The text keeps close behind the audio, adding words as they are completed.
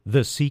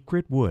The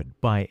Secret Wood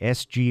by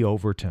S.G.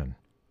 Overton.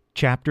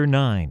 Chapter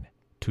 9.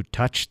 To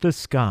Touch the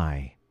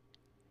Sky.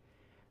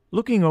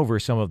 Looking over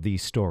some of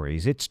these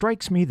stories, it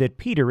strikes me that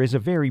Peter is a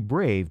very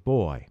brave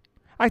boy.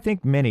 I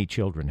think many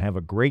children have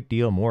a great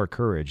deal more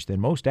courage than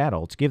most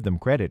adults give them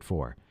credit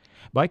for.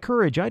 By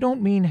courage, I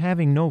don't mean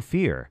having no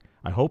fear.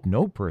 I hope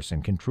no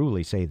person can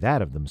truly say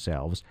that of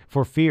themselves,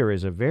 for fear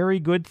is a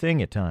very good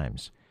thing at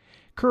times.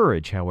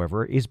 Courage,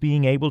 however, is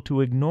being able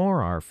to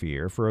ignore our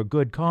fear for a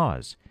good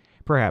cause.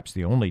 Perhaps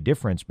the only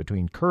difference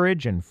between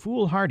courage and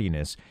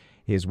foolhardiness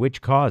is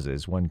which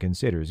causes one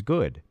considers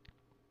good.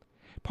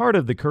 Part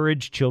of the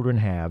courage children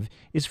have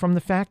is from the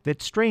fact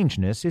that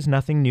strangeness is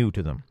nothing new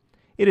to them.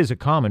 It is a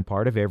common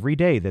part of every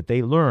day that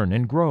they learn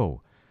and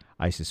grow.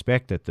 I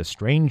suspect that the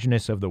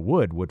strangeness of the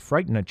wood would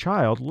frighten a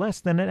child less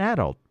than an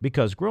adult,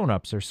 because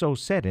grown-ups are so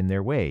set in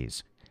their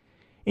ways.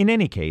 In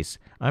any case,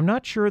 I'm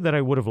not sure that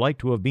I would have liked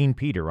to have been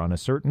Peter on a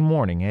certain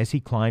morning as he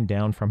climbed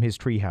down from his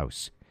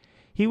treehouse.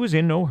 He was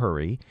in no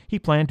hurry. He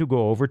planned to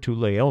go over to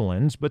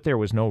Leolin's, but there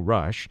was no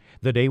rush.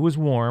 The day was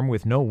warm,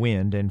 with no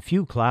wind and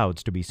few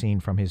clouds to be seen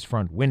from his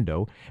front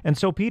window, and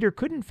so Peter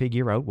couldn't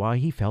figure out why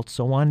he felt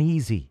so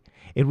uneasy.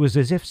 It was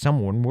as if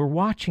someone were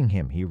watching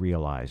him, he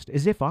realized,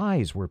 as if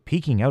eyes were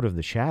peeking out of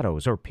the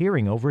shadows or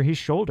peering over his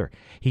shoulder.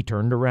 He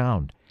turned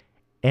around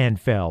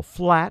and fell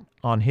flat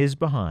on his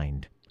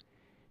behind.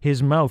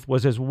 His mouth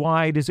was as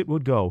wide as it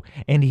would go,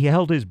 and he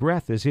held his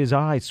breath as his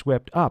eyes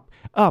swept up,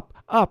 up,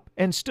 up,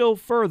 and still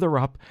further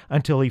up,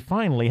 until he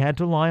finally had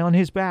to lie on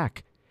his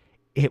back.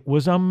 It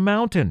was a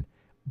mountain,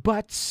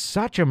 but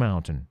such a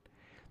mountain!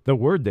 The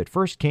word that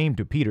first came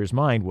to Peter's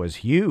mind was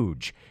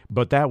huge,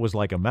 but that was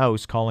like a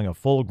mouse calling a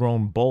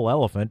full-grown bull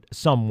elephant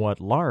somewhat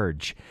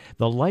large.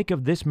 The like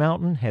of this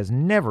mountain has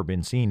never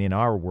been seen in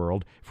our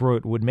world, for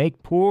it would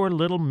make poor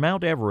little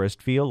Mount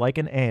Everest feel like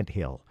an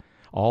ant-hill.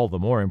 All the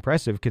more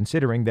impressive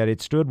considering that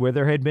it stood where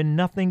there had been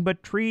nothing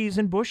but trees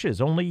and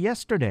bushes only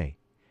yesterday.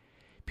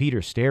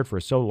 Peter stared for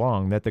so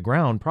long that the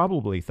ground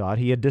probably thought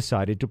he had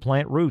decided to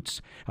plant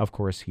roots. Of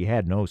course, he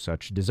had no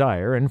such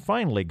desire and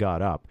finally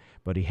got up,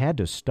 but he had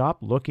to stop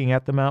looking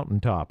at the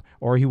mountaintop,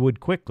 or he would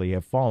quickly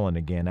have fallen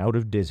again out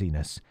of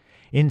dizziness.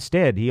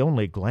 Instead, he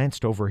only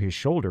glanced over his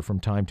shoulder from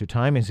time to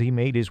time as he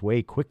made his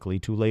way quickly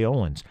to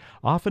Leolin's.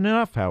 Often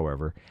enough,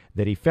 however,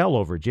 that he fell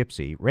over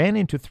Gypsy, ran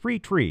into 3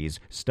 trees,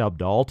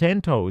 stubbed all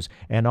 10 toes,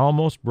 and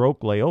almost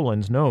broke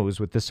Leolin's nose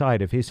with the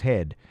side of his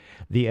head.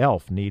 The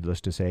elf, needless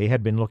to say,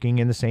 had been looking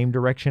in the same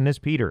direction as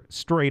Peter,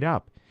 straight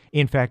up.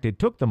 In fact, it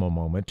took them a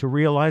moment to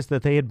realize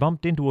that they had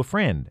bumped into a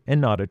friend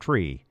and not a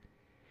tree.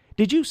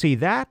 "Did you see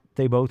that?"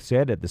 they both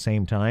said at the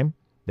same time.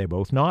 They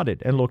both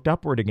nodded and looked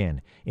upward again,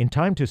 in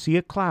time to see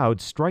a cloud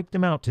strike the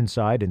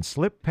mountainside and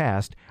slip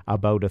past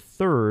about a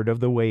third of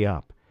the way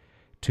up.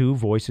 2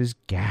 voices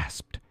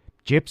gasped.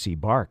 Gypsy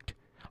barked.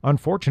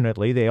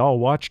 Unfortunately, they all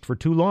watched for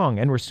too long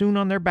and were soon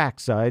on their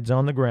backsides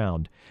on the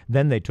ground.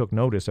 Then they took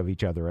notice of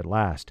each other at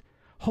last.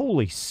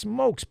 "Holy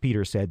smokes,"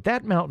 Peter said.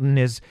 "That mountain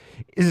is...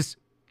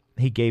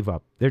 He gave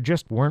up. There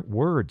just weren't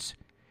words.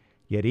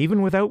 Yet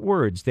even without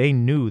words, they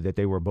knew that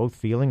they were both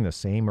feeling the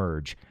same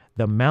urge.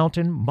 The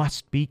mountain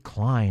must be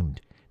climbed.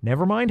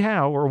 Never mind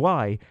how or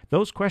why.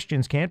 Those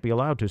questions can't be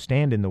allowed to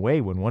stand in the way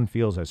when one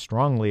feels as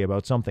strongly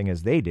about something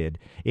as they did.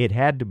 It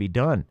had to be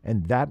done,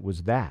 and that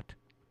was that.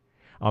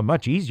 A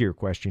much easier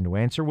question to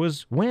answer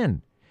was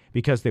when,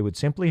 because they would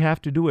simply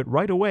have to do it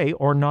right away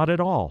or not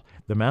at all.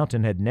 The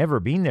mountain had never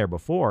been there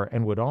before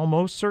and would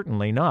almost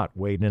certainly not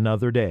wait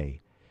another day.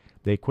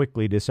 They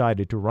quickly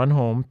decided to run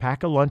home,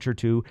 pack a lunch or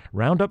 2,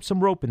 round up some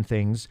rope and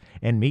things,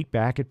 and meet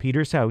back at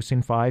Peter's house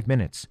in 5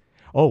 minutes.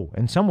 Oh,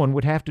 and someone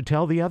would have to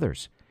tell the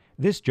others.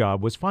 This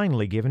job was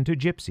finally given to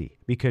Gypsy,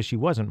 because she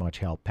wasn't much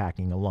help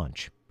packing a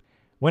lunch.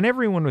 When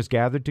everyone was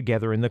gathered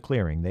together in the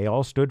clearing, they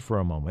all stood for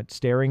a moment,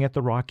 staring at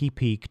the rocky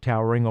peak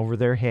towering over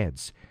their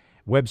heads.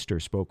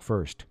 Webster spoke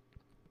first.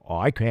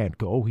 "I can't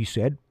go," he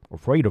said.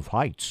 "Afraid of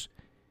heights."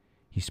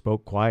 He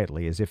spoke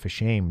quietly, as if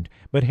ashamed,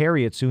 but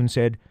Harriet soon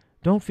said,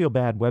 "Don't feel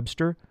bad,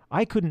 Webster.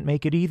 I couldn't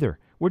make it either.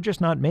 We're just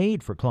not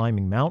made for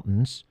climbing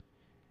mountains."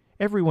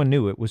 Everyone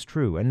knew it was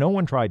true, and no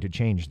one tried to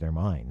change their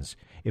minds.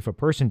 If a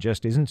person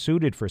just isn't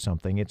suited for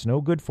something, it's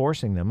no good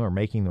forcing them or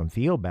making them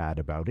feel bad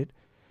about it.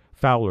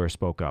 Fowler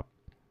spoke up.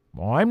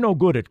 "I'm no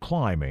good at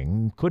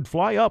climbing. Could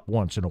fly up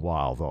once in a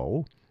while,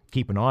 though.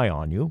 Keep an eye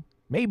on you.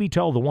 Maybe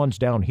tell the ones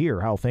down here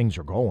how things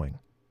are going."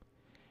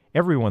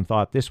 Everyone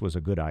thought this was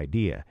a good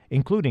idea,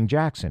 including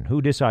Jackson,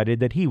 who decided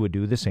that he would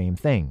do the same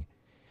thing.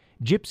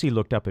 Gypsy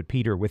looked up at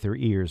Peter with her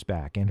ears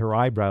back and her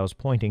eyebrows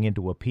pointing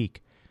into a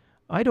peak.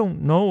 "I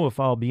don't know if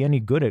I'll be any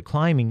good at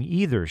climbing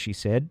either," she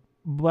said,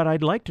 "but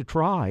I'd like to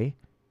try."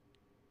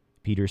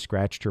 Peter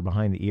scratched her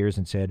behind the ears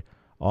and said,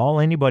 "All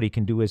anybody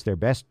can do is their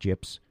best,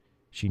 Gyps."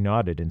 She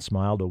nodded and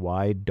smiled a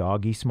wide,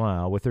 doggy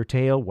smile with her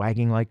tail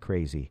wagging like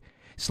crazy.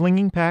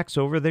 Slinging packs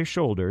over their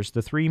shoulders,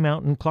 the 3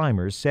 mountain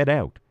climbers set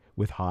out,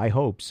 with high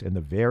hopes and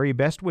the very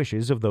best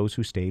wishes of those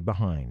who stayed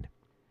behind.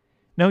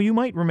 Now you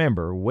might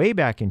remember, way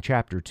back in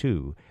Chapter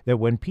 2, that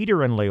when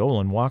Peter and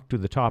Leolin walked to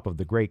the top of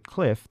the great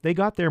cliff, they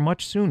got there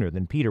much sooner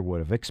than Peter would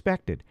have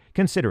expected,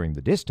 considering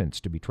the distance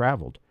to be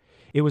traveled.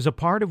 It was a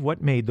part of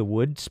what made the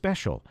wood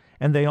special,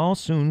 and they all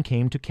soon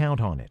came to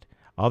count on it.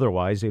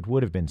 Otherwise, it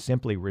would have been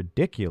simply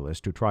ridiculous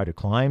to try to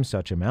climb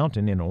such a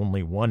mountain in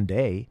only one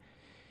day.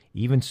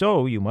 Even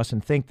so, you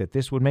mustn't think that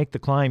this would make the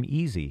climb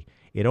easy.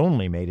 It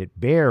only made it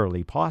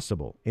barely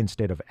possible,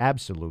 instead of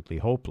absolutely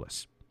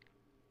hopeless.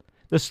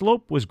 The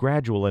slope was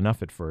gradual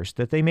enough at first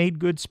that they made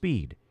good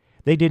speed.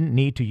 They didn't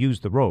need to use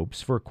the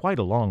ropes for quite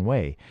a long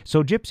way,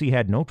 so Gypsy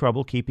had no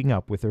trouble keeping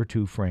up with her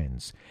two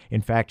friends.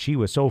 In fact, she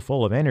was so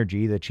full of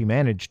energy that she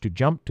managed to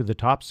jump to the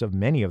tops of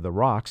many of the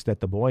rocks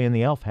that the boy and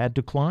the elf had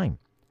to climb.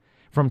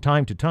 From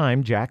time to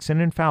time, Jackson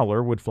and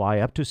Fowler would fly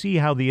up to see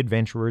how the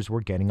adventurers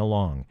were getting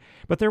along,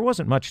 but there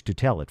wasn't much to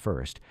tell at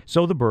first,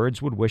 so the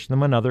birds would wish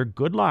them another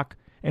good luck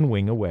and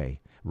wing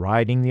away,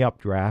 riding the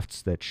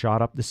updrafts that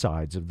shot up the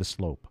sides of the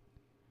slope.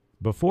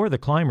 Before the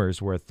climbers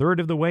were a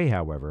third of the way,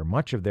 however,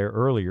 much of their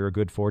earlier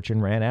good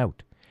fortune ran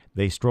out.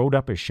 They strode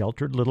up a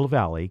sheltered little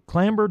valley,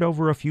 clambered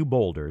over a few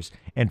boulders,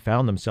 and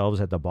found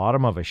themselves at the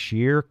bottom of a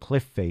sheer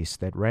cliff face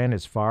that ran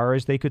as far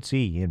as they could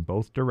see in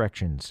both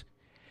directions.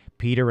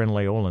 Peter and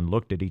Leolin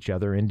looked at each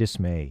other in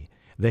dismay.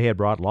 They had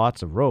brought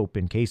lots of rope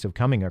in case of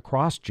coming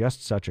across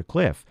just such a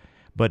cliff,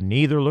 but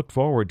neither looked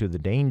forward to the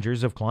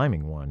dangers of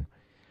climbing one.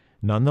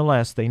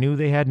 Nonetheless, they knew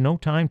they had no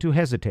time to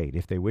hesitate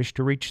if they wished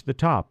to reach the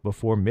top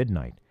before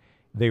midnight.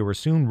 They were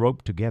soon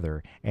roped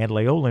together, and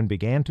Leolin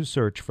began to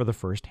search for the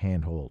first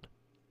handhold.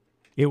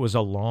 It was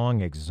a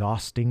long,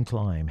 exhausting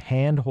climb,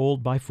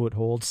 handhold by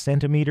foothold,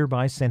 centimeter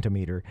by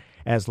centimeter,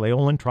 as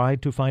Leolin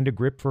tried to find a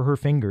grip for her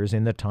fingers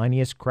in the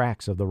tiniest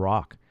cracks of the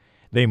rock.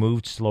 They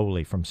moved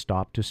slowly from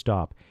stop to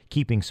stop,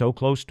 keeping so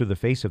close to the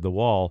face of the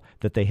wall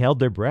that they held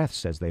their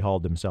breaths as they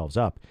hauled themselves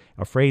up,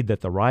 afraid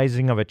that the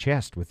rising of a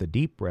chest with a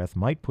deep breath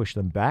might push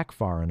them back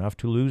far enough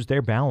to lose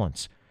their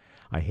balance.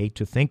 I hate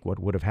to think what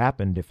would have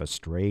happened if a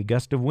stray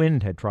gust of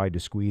wind had tried to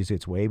squeeze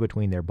its way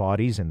between their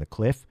bodies and the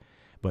cliff,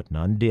 but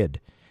none did.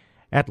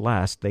 At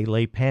last they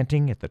lay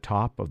panting at the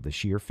top of the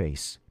sheer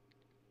face.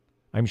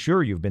 I'm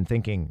sure you've been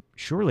thinking,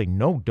 surely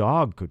no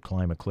dog could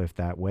climb a cliff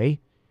that way.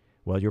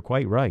 Well, you're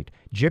quite right.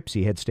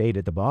 Gypsy had stayed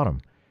at the bottom.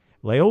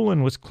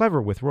 Leolin was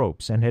clever with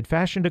ropes and had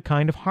fashioned a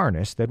kind of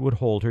harness that would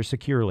hold her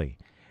securely.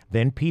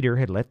 Then Peter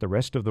had let the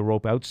rest of the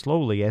rope out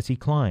slowly as he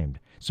climbed,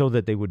 so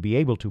that they would be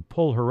able to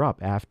pull her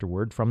up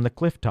afterward from the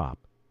cliff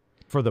top.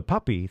 For the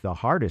puppy, the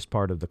hardest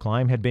part of the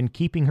climb had been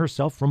keeping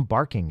herself from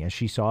barking as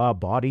she saw a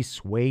body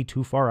sway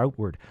too far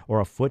outward or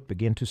a foot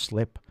begin to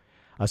slip.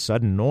 A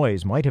sudden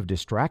noise might have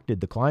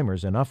distracted the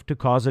climbers enough to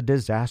cause a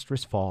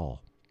disastrous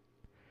fall.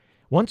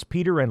 Once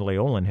Peter and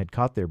Leolin had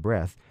caught their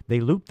breath,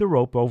 they looped the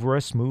rope over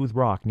a smooth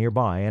rock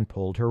nearby and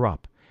pulled her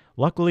up.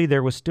 Luckily,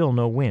 there was still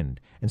no wind,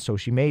 and so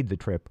she made the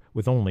trip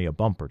with only a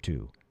bump or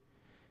two.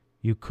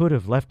 "You could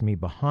have left me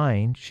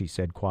behind," she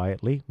said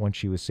quietly, once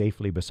she was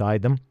safely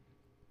beside them.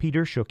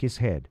 Peter shook his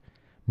head.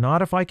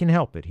 "Not if I can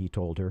help it," he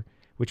told her,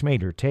 which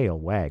made her tail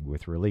wag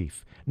with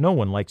relief. No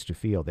one likes to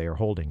feel they are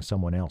holding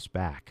someone else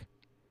back.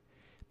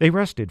 They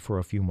rested for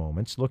a few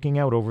moments, looking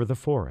out over the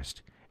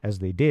forest. As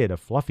they did, a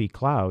fluffy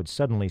cloud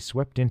suddenly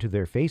swept into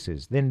their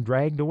faces, then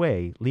dragged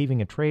away,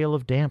 leaving a trail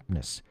of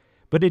dampness.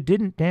 But it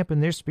didn't dampen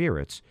their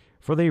spirits,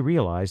 for they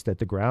realized that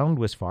the ground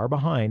was far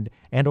behind,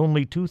 and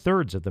only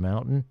 2/3 of the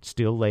mountain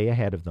still lay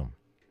ahead of them.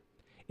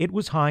 It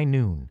was high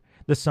noon.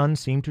 The sun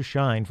seemed to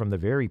shine from the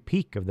very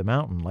peak of the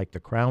mountain like the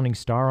crowning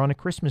star on a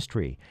Christmas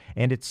tree,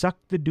 and it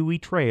sucked the dewy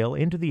trail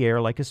into the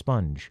air like a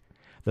sponge.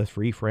 The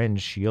three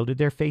friends shielded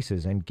their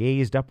faces and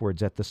gazed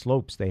upwards at the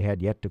slopes they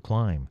had yet to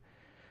climb.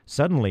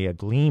 Suddenly a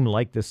gleam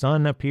like the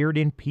sun appeared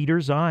in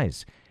Peter's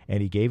eyes,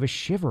 and he gave a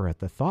shiver at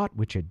the thought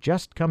which had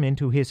just come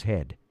into his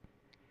head.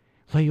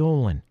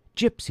 "Leolin,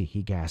 Gypsy,"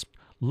 he gasped,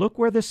 "look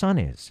where the sun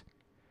is."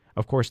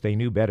 Of course they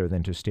knew better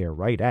than to stare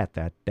right at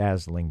that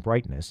dazzling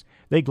brightness.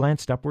 They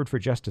glanced upward for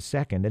just a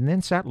second and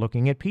then sat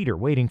looking at Peter,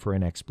 waiting for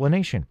an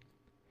explanation.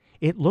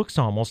 "It looks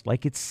almost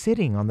like it's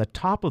sitting on the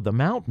top of the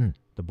mountain,"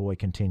 the boy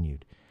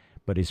continued.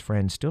 But his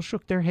friends still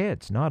shook their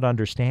heads, not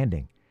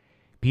understanding.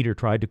 Peter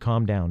tried to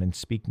calm down and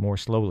speak more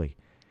slowly.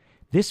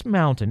 "This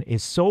mountain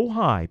is so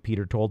high,"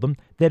 Peter told them,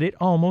 "that it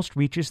almost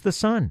reaches the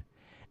sun.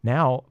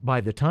 Now,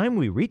 by the time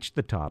we reach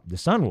the top, the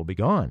sun will be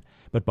gone,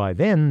 but by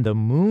then the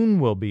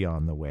moon will be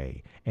on the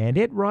way, and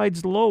it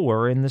rides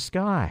lower in the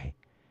sky."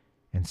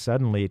 And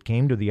suddenly it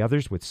came to the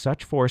others with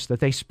such force that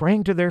they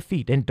sprang to their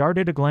feet and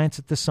darted a glance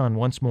at the sun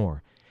once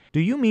more.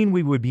 "Do you mean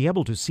we would be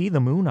able to see the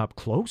moon up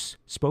close?"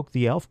 spoke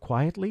the elf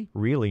quietly,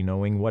 really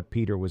knowing what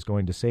Peter was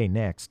going to say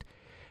next.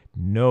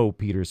 "No,"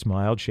 Peter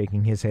smiled,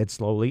 shaking his head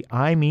slowly.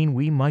 "I mean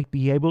we might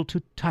be able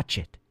to touch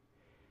it."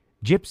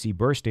 Gypsy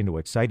burst into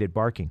excited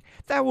barking.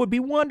 "That would be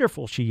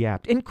wonderful," she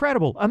yapped.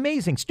 "Incredible,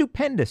 amazing,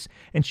 stupendous."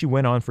 And she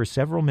went on for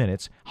several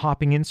minutes,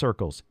 hopping in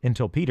circles,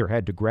 until Peter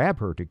had to grab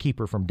her to keep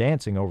her from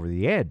dancing over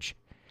the edge.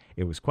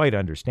 It was quite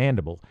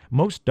understandable.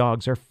 Most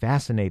dogs are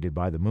fascinated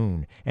by the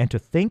moon, and to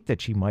think that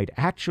she might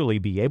actually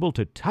be able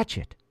to touch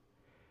it.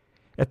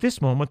 At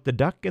this moment the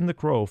duck and the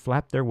crow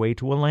flapped their way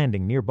to a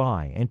landing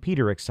nearby, and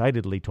Peter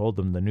excitedly told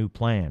them the new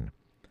plan.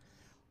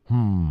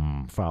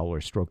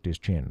 Fowler stroked his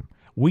chin.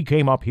 "We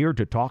came up here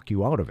to talk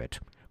you out of it.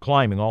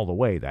 Climbing all the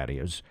way, that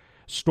is.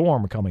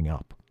 Storm coming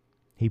up."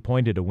 He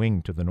pointed a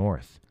wing to the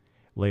north.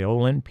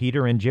 Leolin,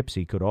 Peter, and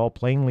Gypsy could all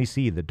plainly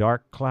see the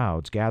dark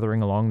clouds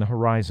gathering along the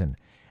horizon,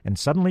 and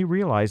suddenly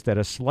realized that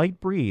a slight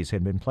breeze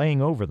had been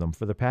playing over them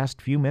for the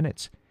past few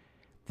minutes.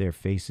 Their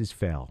faces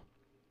fell.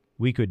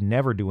 "We could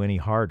never do any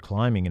hard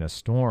climbing in a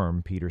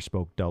storm," Peter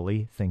spoke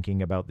dully,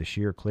 thinking about the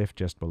sheer cliff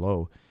just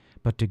below.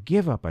 "But to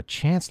give up a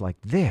chance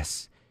like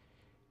this—"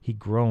 He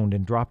groaned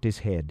and dropped his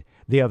head.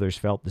 The others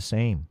felt the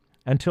same,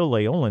 until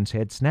Leolin's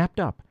head snapped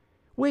up.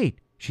 "Wait,"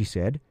 she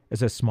said,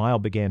 as a smile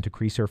began to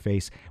crease her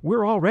face.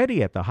 "We're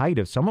already at the height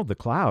of some of the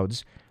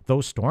clouds.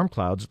 Those storm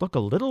clouds look a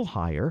little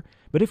higher,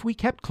 but if we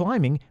kept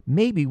climbing,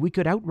 maybe we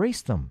could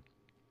outrace them."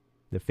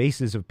 The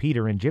faces of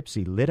Peter and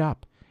Gypsy lit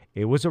up.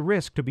 It was a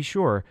risk, to be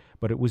sure,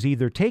 but it was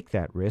either take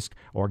that risk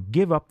or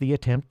give up the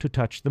attempt to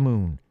touch the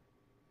moon.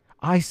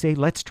 "I say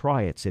let's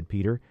try it," said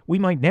Peter. "We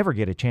might never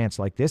get a chance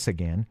like this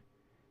again."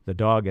 The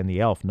dog and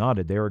the elf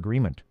nodded their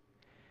agreement.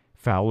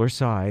 Fowler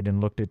sighed and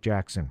looked at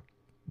Jackson.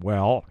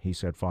 "Well," he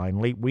said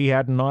finally, "we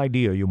had an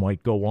idea you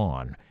might go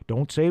on.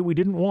 Don't say we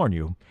didn't warn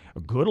you.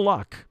 Good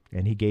luck,"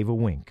 and he gave a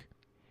wink.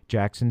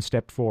 Jackson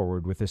stepped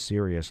forward with a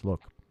serious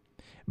look.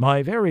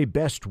 "My very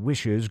best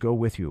wishes go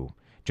with you.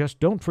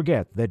 Just don't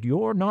forget that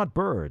you're not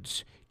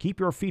birds. Keep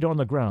your feet on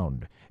the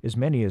ground, as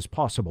many as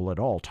possible at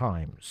all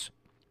times."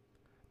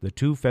 The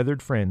two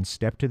feathered friends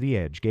stepped to the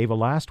edge, gave a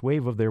last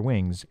wave of their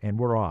wings, and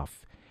were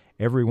off.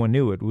 Everyone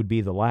knew it would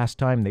be the last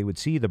time they would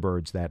see the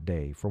birds that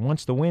day, for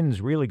once the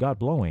winds really got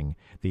blowing,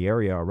 the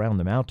area around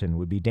the mountain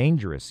would be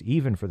dangerous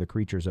even for the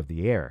creatures of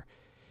the air.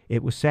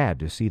 It was sad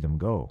to see them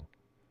go.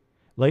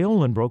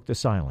 Leolin broke the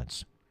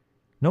silence.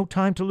 "No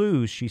time to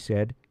lose," she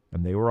said,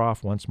 and they were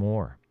off once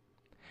more.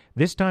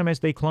 This time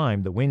as they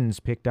climbed, the winds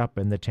picked up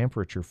and the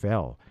temperature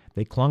fell.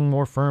 They clung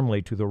more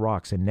firmly to the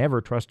rocks and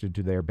never trusted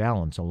to their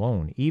balance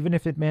alone, even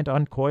if it meant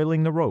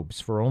uncoiling the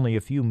ropes for only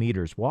a few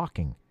meters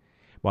walking.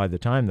 By the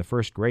time the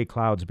first gray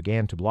clouds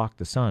began to block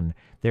the sun,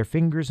 their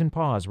fingers and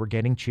paws were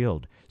getting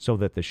chilled, so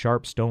that the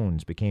sharp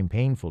stones became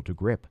painful to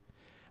grip.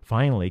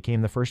 Finally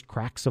came the first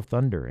cracks of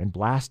thunder, and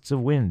blasts of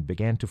wind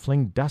began to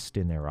fling dust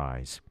in their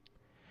eyes.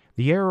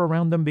 The air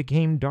around them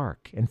became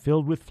dark and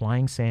filled with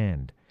flying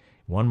sand.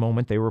 One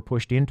moment they were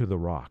pushed into the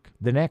rock.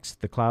 The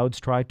next, the clouds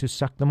tried to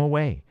suck them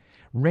away.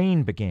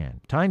 Rain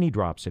began, tiny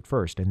drops at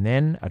first, and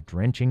then a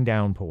drenching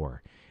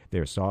downpour.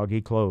 Their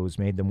soggy clothes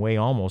made them weigh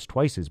almost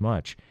twice as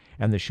much,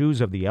 and the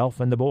shoes of the elf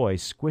and the boy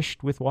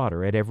squished with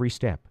water at every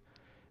step.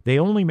 They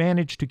only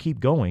managed to keep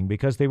going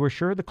because they were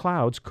sure the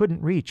clouds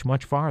couldn't reach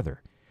much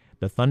farther.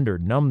 The thunder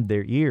numbed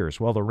their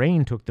ears while the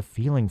rain took the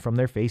feeling from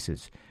their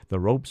faces. The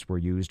ropes were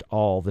used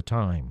all the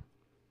time.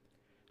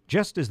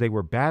 Just as they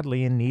were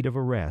badly in need of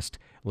a rest,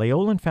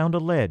 Leolin found a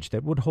ledge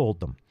that would hold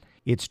them.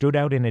 It stood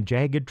out in a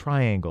jagged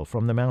triangle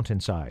from the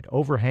mountainside,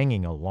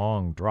 overhanging a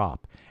long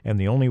drop, and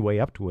the only way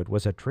up to it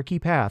was a tricky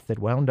path that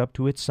wound up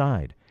to its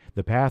side.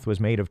 The path was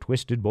made of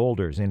twisted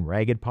boulders in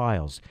ragged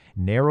piles,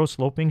 narrow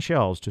sloping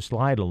shelves to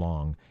slide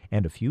along,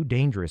 and a few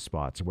dangerous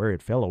spots where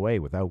it fell away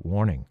without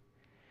warning.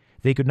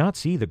 They could not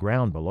see the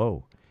ground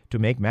below. To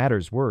make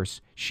matters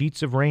worse,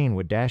 sheets of rain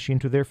would dash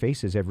into their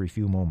faces every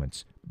few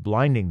moments,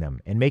 blinding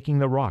them and making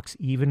the rocks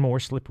even more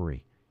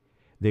slippery.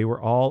 They were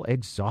all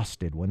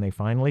exhausted when they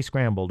finally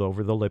scrambled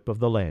over the lip of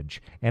the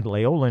ledge, and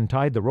Leolin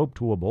tied the rope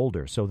to a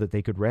boulder so that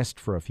they could rest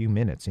for a few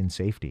minutes in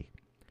safety.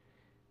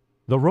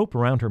 The rope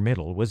around her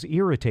middle was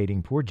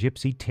irritating poor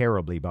Gypsy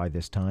terribly by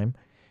this time.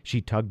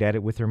 She tugged at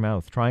it with her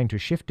mouth, trying to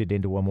shift it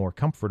into a more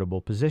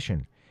comfortable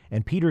position,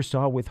 and Peter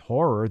saw with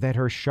horror that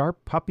her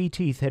sharp puppy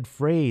teeth had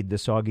frayed the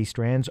soggy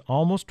strands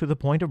almost to the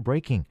point of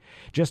breaking.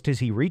 Just as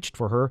he reached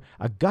for her,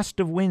 a gust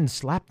of wind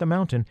slapped the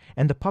mountain,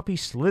 and the puppy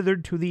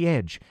slithered to the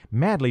edge,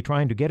 madly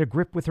trying to get a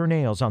grip with her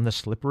nails on the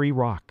slippery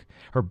rock.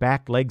 Her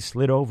back legs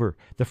slid over,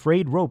 the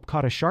frayed rope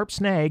caught a sharp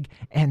snag,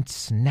 and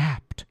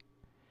snapped.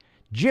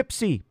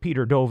 "Gypsy!"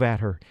 Peter dove at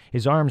her,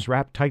 his arms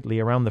wrapped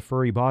tightly around the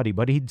furry body,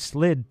 but he'd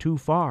slid too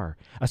far.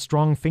 A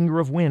strong finger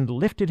of wind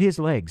lifted his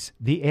legs,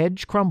 the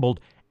edge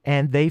crumbled,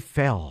 and they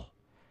fell.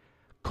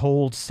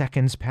 Cold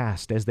seconds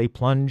passed as they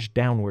plunged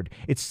downward.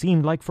 It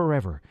seemed like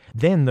forever.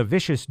 Then the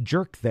vicious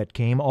jerk that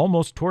came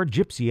almost tore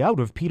Gypsy out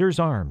of Peter's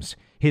arms.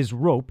 His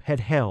rope had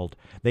held.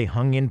 They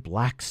hung in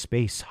black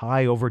space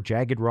high over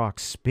jagged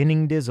rocks,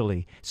 spinning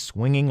dizzily,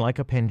 swinging like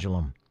a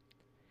pendulum.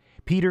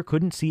 Peter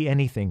couldn't see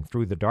anything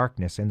through the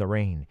darkness and the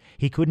rain.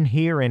 He couldn't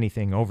hear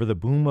anything over the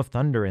boom of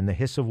thunder and the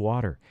hiss of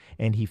water,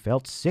 and he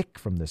felt sick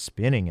from the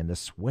spinning and the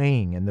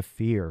swaying and the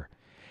fear.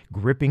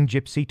 Gripping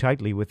Gypsy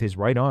tightly with his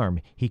right arm,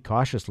 he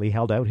cautiously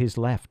held out his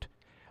left.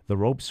 The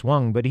rope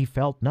swung, but he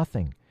felt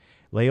nothing.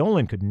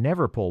 Leolin could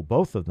never pull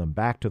both of them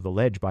back to the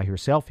ledge by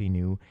herself, he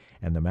knew,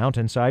 and the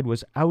mountainside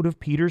was out of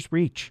Peter's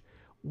reach.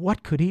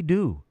 What could he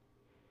do?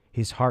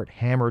 His heart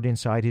hammered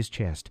inside his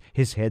chest,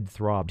 his head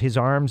throbbed, his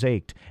arms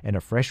ached, and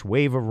a fresh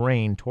wave of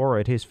rain tore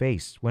at his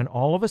face, when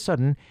all of a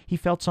sudden he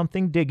felt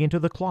something dig into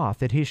the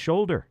cloth at his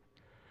shoulder.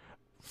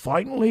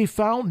 "Finally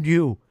found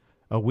you,"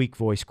 a weak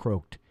voice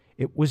croaked.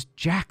 It was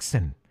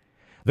Jackson.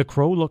 The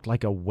crow looked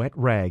like a wet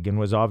rag and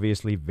was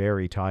obviously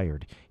very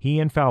tired. He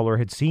and Fowler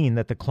had seen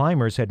that the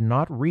climbers had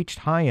not reached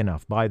high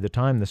enough by the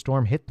time the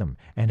storm hit them,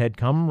 and had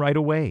come right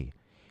away.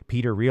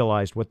 Peter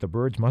realized what the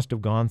birds must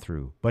have gone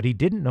through, but he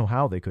didn't know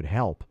how they could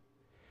help.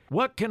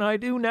 "What can I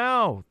do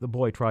now?" the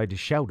boy tried to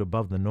shout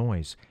above the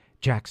noise.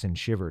 Jackson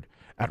shivered.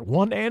 "At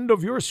one end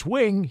of your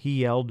swing,"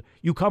 he yelled,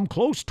 "you come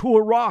close to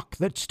a rock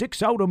that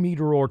sticks out a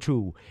meter or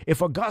two.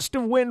 If a gust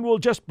of wind will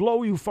just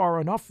blow you far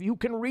enough, you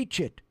can reach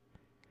it."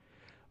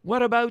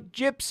 "What about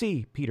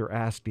Gypsy?" Peter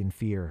asked in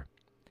fear.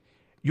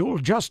 "You'll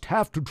just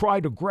have to try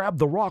to grab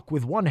the rock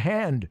with one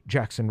hand,"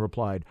 Jackson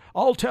replied.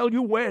 "I'll tell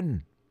you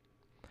when."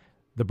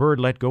 The bird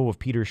let go of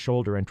Peter's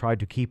shoulder and tried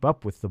to keep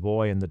up with the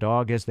boy and the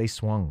dog as they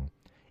swung.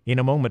 In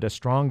a moment a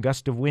strong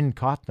gust of wind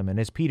caught them, and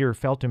as Peter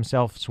felt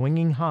himself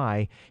swinging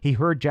high, he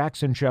heard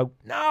Jackson shout,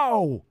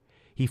 "No!"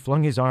 He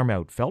flung his arm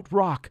out, felt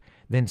rock,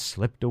 then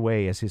slipped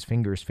away as his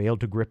fingers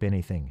failed to grip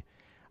anything.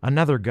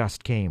 Another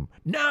gust came.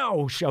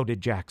 "No!"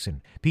 shouted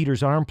Jackson.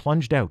 Peter's arm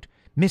plunged out,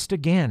 missed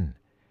again.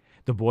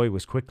 The boy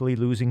was quickly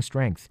losing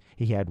strength.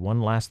 He had one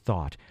last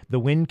thought. The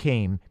wind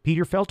came.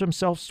 Peter felt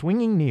himself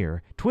swinging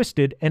near,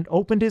 twisted, and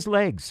opened his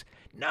legs.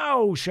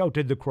 "No!"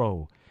 shouted the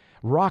crow.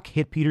 Rock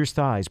hit Peter's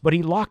thighs, but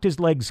he locked his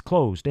legs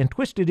closed and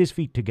twisted his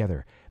feet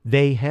together.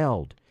 They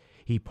held.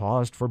 He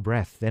paused for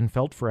breath, then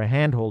felt for a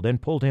handhold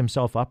and pulled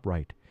himself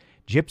upright.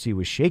 Gypsy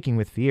was shaking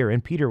with fear,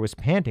 and Peter was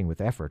panting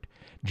with effort.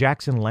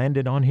 Jackson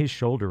landed on his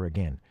shoulder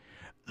again.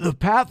 "The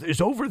path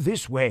is over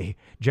this way,"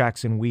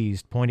 Jackson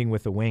wheezed, pointing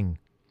with the wing.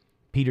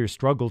 Peter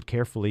struggled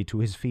carefully to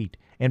his feet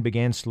and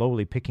began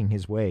slowly picking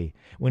his way.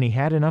 When he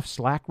had enough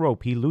slack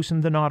rope, he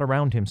loosened the knot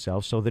around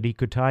himself so that he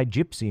could tie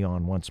Gypsy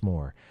on once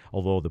more,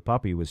 although the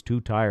puppy was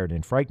too tired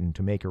and frightened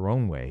to make her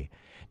own way.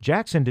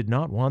 Jackson did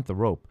not want the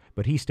rope,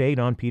 but he stayed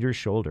on Peter's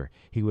shoulder.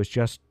 He was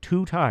just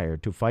too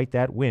tired to fight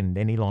that wind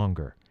any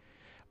longer.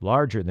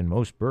 Larger than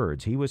most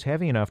birds, he was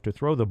heavy enough to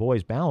throw the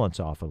boy's balance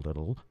off a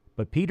little,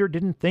 but Peter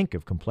didn't think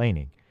of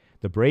complaining.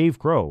 The brave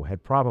crow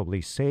had probably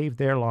saved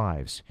their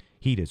lives.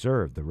 He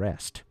deserved the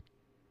rest.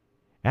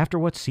 After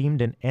what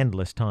seemed an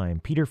endless time,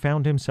 Peter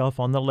found himself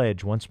on the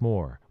ledge once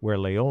more, where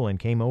Leolin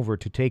came over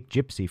to take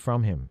Gypsy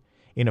from him.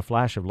 In a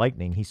flash of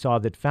lightning, he saw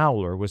that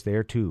Fowler was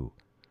there too.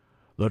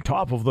 "The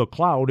top of the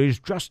cloud is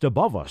just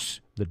above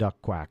us," the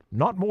duck quacked.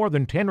 "Not more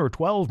than 10 or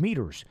 12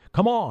 meters.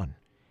 Come on."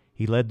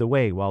 He led the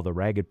way while the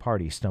ragged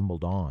party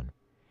stumbled on.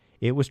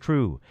 It was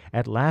true.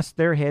 At last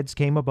their heads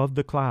came above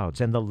the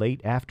clouds, and the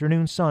late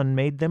afternoon sun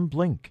made them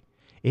blink.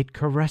 It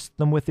caressed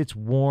them with its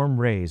warm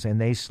rays, and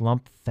they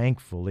slumped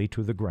thankfully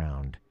to the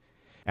ground.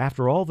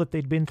 After all that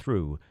they'd been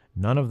through,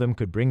 none of them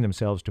could bring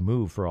themselves to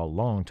move for a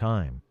long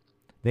time.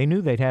 They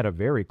knew they'd had a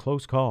very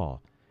close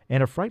call,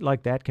 and a fright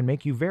like that can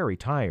make you very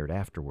tired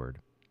afterward.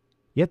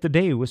 Yet the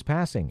day was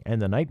passing,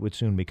 and the night would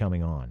soon be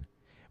coming on.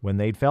 When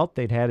they'd felt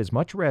they'd had as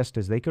much rest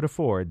as they could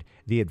afford,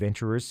 the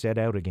adventurers set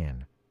out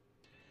again.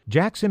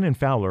 Jackson and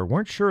Fowler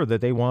weren't sure that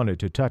they wanted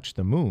to touch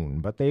the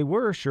moon, but they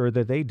were sure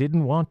that they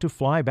didn't want to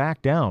fly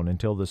back down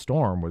until the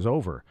storm was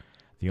over.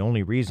 The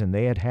only reason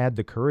they had had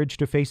the courage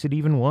to face it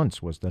even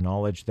once was the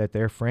knowledge that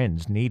their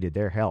friends needed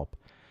their help.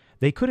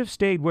 They could have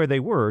stayed where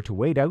they were to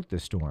wait out the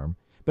storm,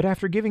 but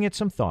after giving it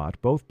some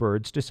thought, both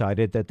birds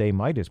decided that they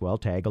might as well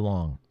tag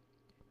along.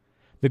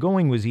 The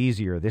going was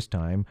easier this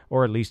time,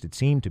 or at least it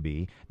seemed to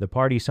be. The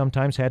party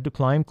sometimes had to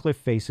climb cliff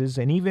faces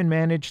and even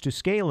managed to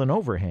scale an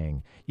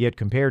overhang, yet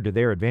compared to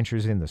their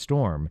adventures in the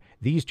storm,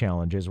 these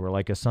challenges were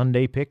like a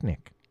Sunday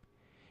picnic.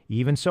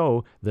 Even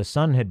so, the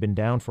sun had been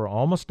down for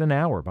almost an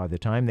hour by the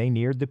time they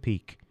neared the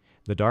peak.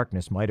 The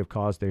darkness might have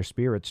caused their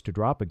spirits to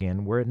drop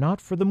again were it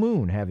not for the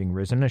moon having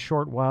risen a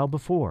short while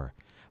before.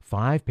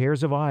 5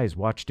 pairs of eyes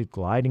watched it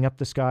gliding up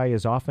the sky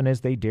as often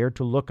as they dared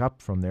to look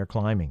up from their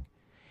climbing.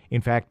 In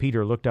fact,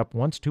 Peter looked up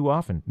once too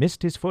often,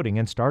 missed his footing,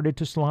 and started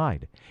to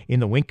slide. In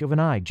the wink of an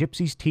eye,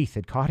 Gypsy's teeth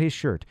had caught his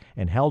shirt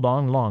and held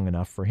on long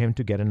enough for him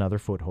to get another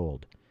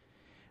foothold.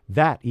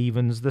 "That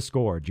evens the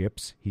score,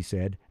 Gyps," he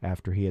said,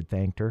 after he had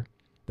thanked her.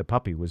 The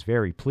puppy was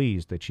very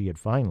pleased that she had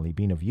finally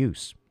been of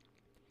use.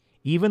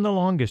 Even the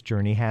longest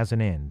journey has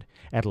an end.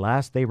 At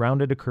last they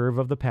rounded a curve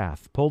of the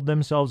path, pulled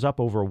themselves up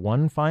over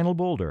one final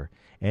boulder,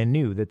 and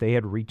knew that they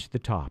had reached the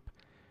top.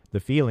 The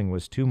feeling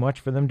was too much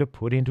for them to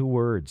put into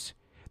words.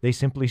 They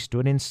simply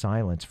stood in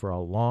silence for a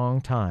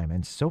long time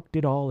and soaked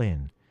it all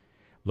in.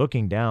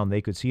 Looking down,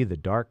 they could see the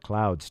dark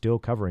clouds still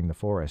covering the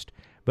forest,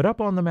 but up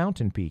on the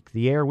mountain peak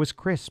the air was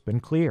crisp and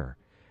clear.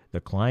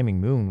 The climbing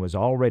moon was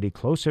already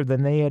closer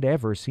than they had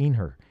ever seen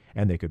her,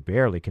 and they could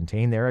barely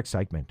contain their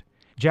excitement.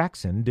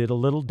 Jackson did a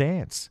little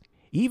dance.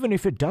 "Even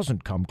if it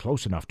doesn't come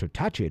close enough to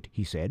touch it,"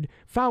 he said,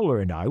 "Fowler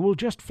and I will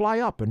just fly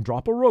up and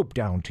drop a rope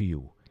down to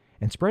you."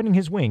 And spreading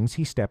his wings,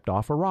 he stepped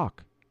off a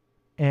rock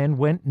and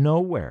went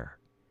nowhere.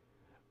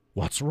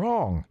 "What's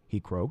wrong?"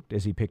 he croaked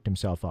as he picked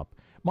himself up.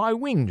 My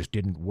wings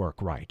didn't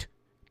work right."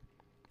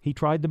 He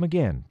tried them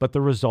again, but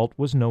the result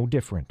was no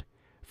different.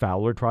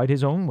 Fowler tried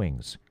his own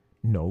wings.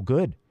 No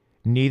good.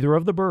 Neither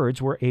of the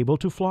birds were able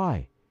to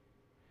fly.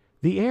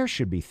 "The air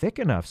should be thick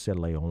enough," said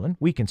Leolin.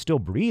 "We can still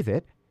breathe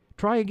it.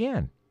 Try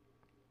again."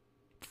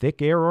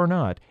 Thick air or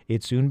not,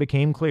 it soon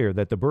became clear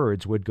that the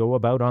birds would go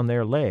about on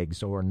their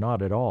legs or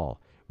not at all,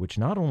 which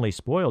not only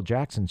spoiled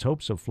Jackson's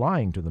hopes of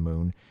flying to the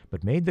moon,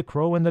 but made the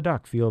crow and the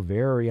duck feel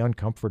very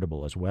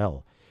uncomfortable as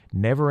well.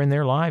 Never in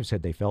their lives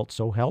had they felt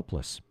so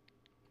helpless.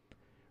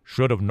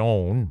 "Should have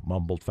known,"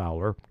 mumbled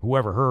Fowler.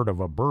 "Whoever heard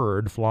of a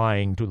bird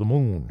flying to the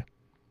moon?"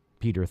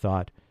 Peter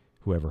thought,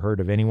 whoever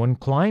heard of anyone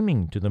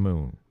climbing to the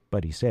moon?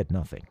 But he said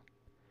nothing.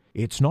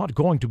 "It's not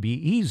going to be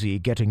easy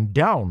getting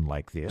down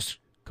like this,"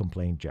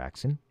 complained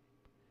Jackson.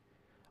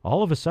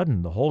 All of a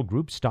sudden, the whole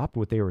group stopped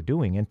what they were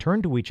doing and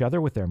turned to each other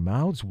with their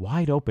mouths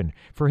wide open,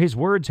 for his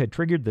words had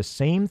triggered the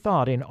same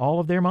thought in all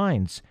of their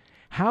minds.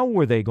 How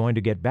were they going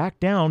to get back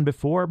down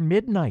before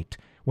midnight,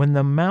 when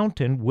the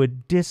mountain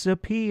would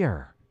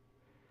disappear?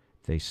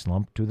 They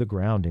slumped to the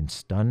ground in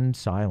stunned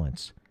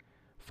silence.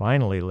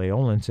 Finally,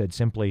 Leolin said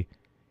simply,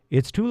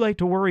 "It's too late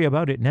to worry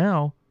about it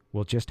now.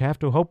 We'll just have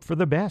to hope for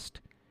the best."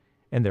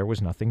 And there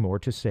was nothing more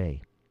to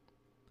say.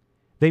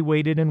 They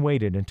waited and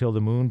waited until the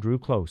moon drew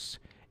close.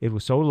 It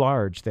was so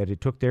large that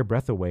it took their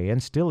breath away,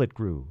 and still it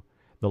grew.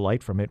 The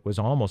light from it was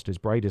almost as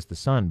bright as the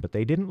sun, but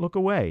they didn't look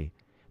away.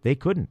 They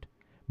couldn't.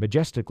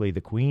 Majestically,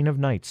 the Queen of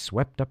Night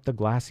swept up the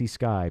glassy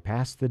sky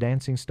past the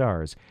dancing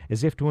stars,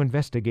 as if to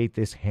investigate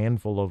this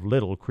handful of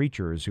little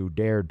creatures who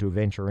dared to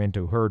venture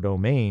into her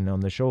domain on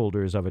the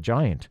shoulders of a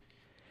giant.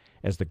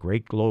 As the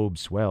great globe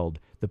swelled,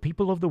 the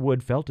people of the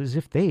wood felt as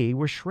if they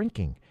were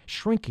shrinking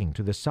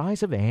to the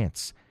size of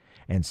ants.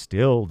 And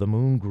still the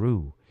moon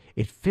grew.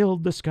 It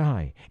filled the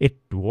sky.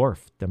 It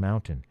dwarfed the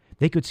mountain.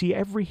 They could see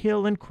every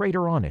hill and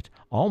crater on it,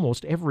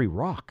 almost every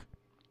rock.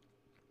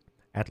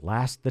 At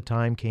last the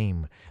time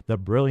came. The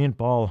brilliant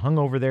ball hung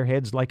over their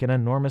heads like an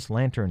enormous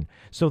lantern,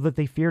 so that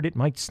they feared it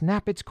might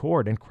snap its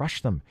cord and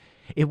crush them.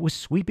 It was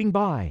sweeping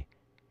by,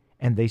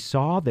 and they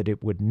saw that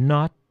it would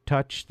not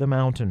touch the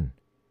mountain.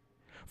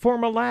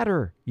 "Form a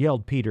ladder!"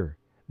 yelled Peter.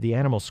 The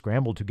animals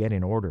scrambled to get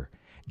in order.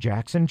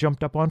 Jackson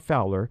jumped up on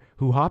Fowler,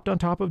 who hopped on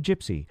top of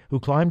Gypsy, who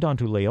climbed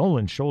onto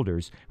Leolin's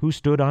shoulders, who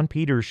stood on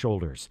Peter's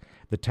shoulders.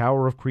 The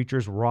tower of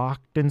creatures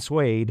rocked and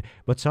swayed,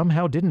 but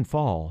somehow didn't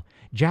fall.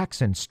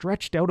 Jackson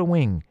stretched out a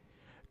wing.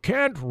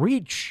 "Can't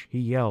reach!" he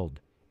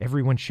yelled.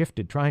 Everyone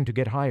shifted, trying to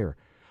get higher.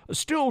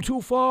 "Still too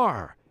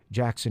far!"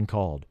 Jackson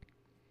called.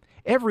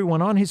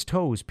 "Everyone on his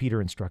toes," Peter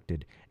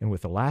instructed, and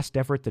with a last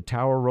effort the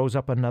tower rose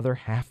up another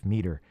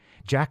half-meter.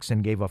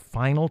 Jackson gave a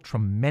final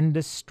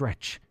tremendous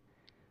stretch.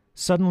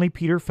 Suddenly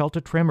Peter felt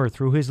a tremor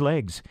through his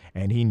legs,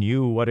 and he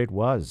knew what it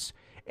was.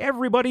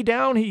 "Everybody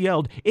down!" he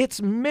yelled.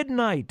 "It's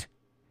midnight!"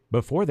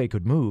 Before they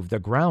could move, the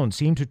ground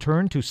seemed to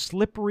turn to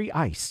slippery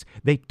ice.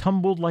 They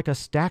tumbled like a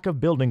stack of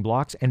building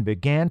blocks and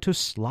began to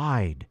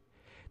slide.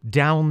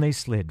 Down they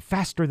slid,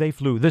 faster they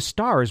flew, the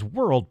stars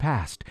whirled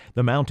past.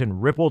 The mountain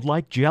rippled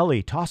like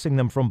jelly, tossing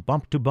them from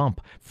bump to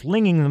bump,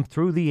 flinging them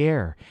through the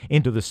air,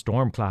 into the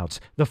storm clouds,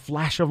 the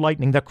flash of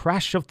lightning, the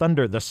crash of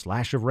thunder, the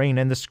slash of rain,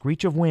 and the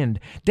screech of wind.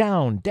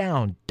 Down,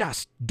 down,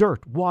 dust,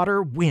 dirt,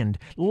 water, wind,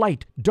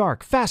 light,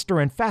 dark, faster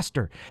and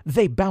faster.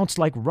 They bounced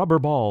like rubber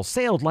balls,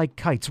 sailed like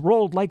kites,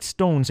 rolled like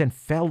stones, and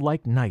fell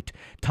like night.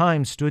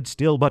 Time stood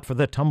still but for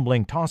the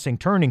tumbling, tossing,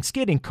 turning,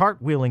 skidding,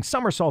 cartwheeling,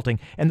 somersaulting,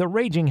 and the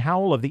raging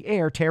howl of the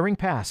air tearing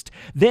past.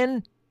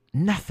 Then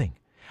nothing.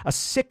 A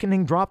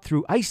sickening drop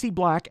through icy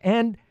black,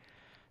 and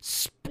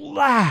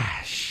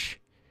splash!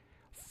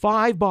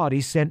 5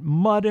 bodies sent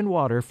mud and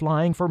water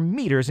flying for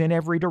meters in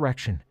every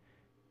direction.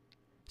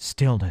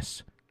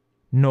 Stillness.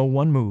 No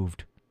one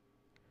moved.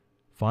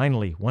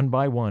 Finally, one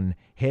by one,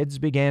 heads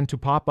began to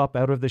pop up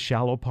out of the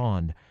shallow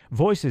pond.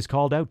 Voices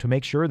called out to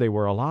make sure they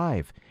were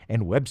alive,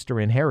 and Webster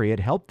and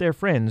Harriet helped their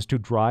friends to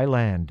dry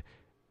land.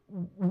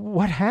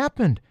 "What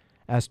happened?"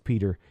 asked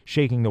Peter,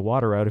 shaking the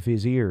water out of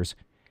his ears.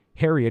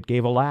 Harriet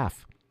gave a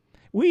laugh.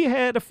 "We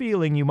had a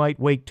feeling you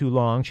might wait too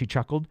long," she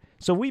chuckled,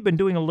 "so we've been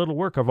doing a little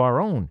work of our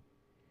own."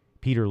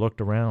 Peter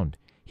looked around.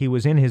 He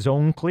was in his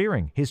own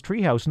clearing, his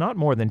treehouse not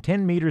more than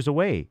 10 meters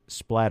away,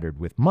 splattered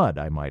with mud,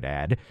 I might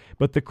add,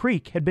 but the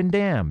creek had been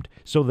dammed,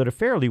 so that a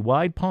fairly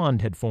wide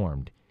pond had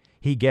formed.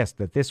 He guessed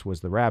that this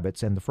was the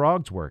rabbits' and the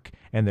frogs' work,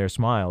 and their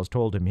smiles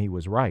told him he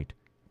was right.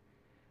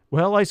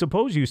 "Well, I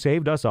suppose you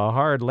saved us a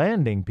hard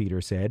landing," Peter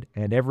said,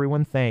 and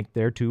everyone thanked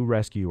their 2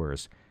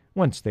 rescuers,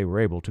 once they were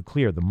able to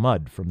clear the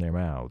mud from their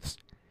mouths.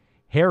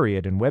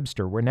 Harriet and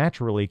Webster were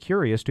naturally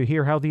curious to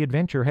hear how the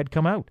adventure had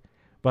come out,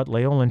 but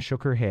Leolin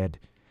shook her head.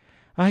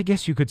 "I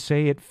guess you could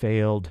say it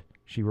failed,"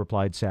 she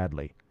replied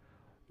sadly.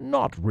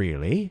 "Not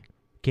really,"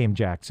 came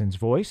Jackson's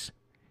voice.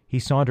 He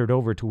sauntered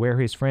over to where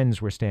his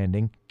friends were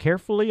standing,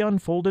 carefully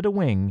unfolded a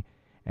wing,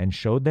 and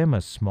showed them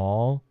a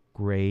small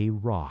gray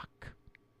rock.